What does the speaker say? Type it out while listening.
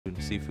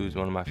Seafood's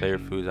one of my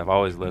favorite foods. I've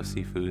always loved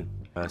seafood.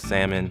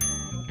 Salmon,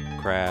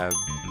 crab,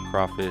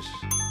 crawfish,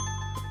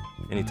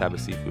 any type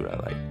of seafood I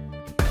like.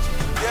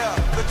 Yeah,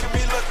 look at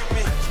me, look at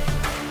me.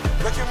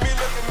 Look at me,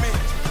 look at me.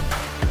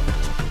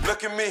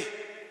 Look at me.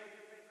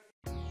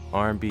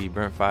 R&B,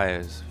 Brent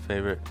Faiyaz,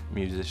 favorite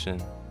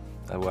musician.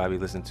 That's what I be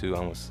listening to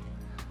almost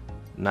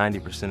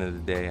 90% of the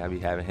day. I be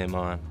having him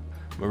on.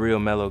 I'm a real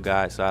mellow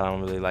guy, so I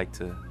don't really like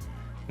to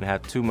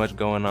have too much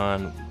going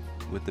on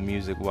with the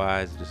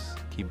music-wise. Just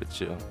keep it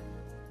chill.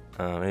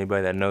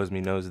 Anybody that knows me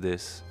knows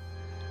this.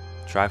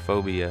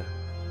 Tryphobia,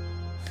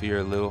 fear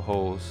of little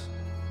holes.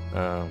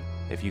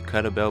 If you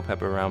cut a bell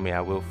pepper around me,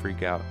 I will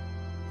freak out.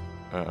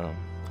 I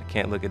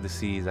can't look at the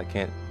seeds. I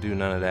can't do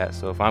none of that.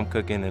 So if I'm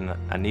cooking and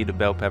I need a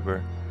bell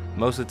pepper,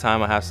 most of the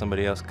time I have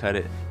somebody else cut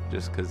it,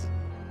 just because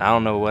I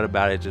don't know what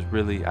about it, just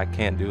really, I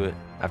can't do it.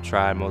 I've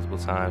tried multiple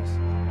times,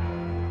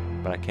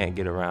 but I can't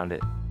get around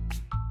it.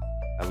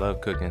 I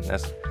love cooking.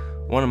 That's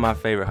one of my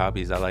favorite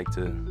hobbies I like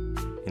to,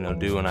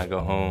 do when I go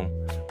home.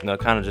 It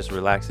kind of just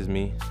relaxes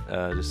me.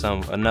 Just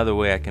another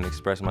way I can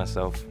express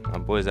myself. My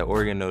boys at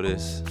Oregon know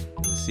this.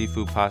 The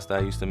seafood pasta I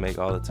used to make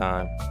all the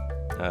time.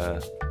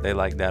 They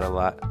like that a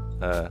lot.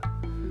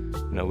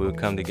 We would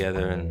come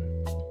together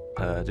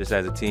and just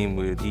as a team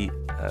we would eat.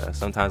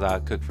 Sometimes I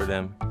would cook for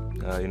them.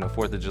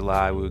 4th of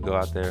July we would go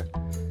out there,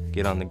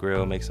 get on the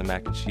grill, make some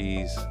mac and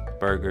cheese,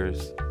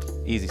 burgers,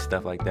 easy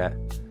stuff like that.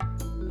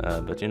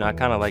 But I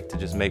kind of like to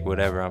just make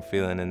whatever I'm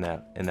feeling in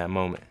that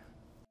moment.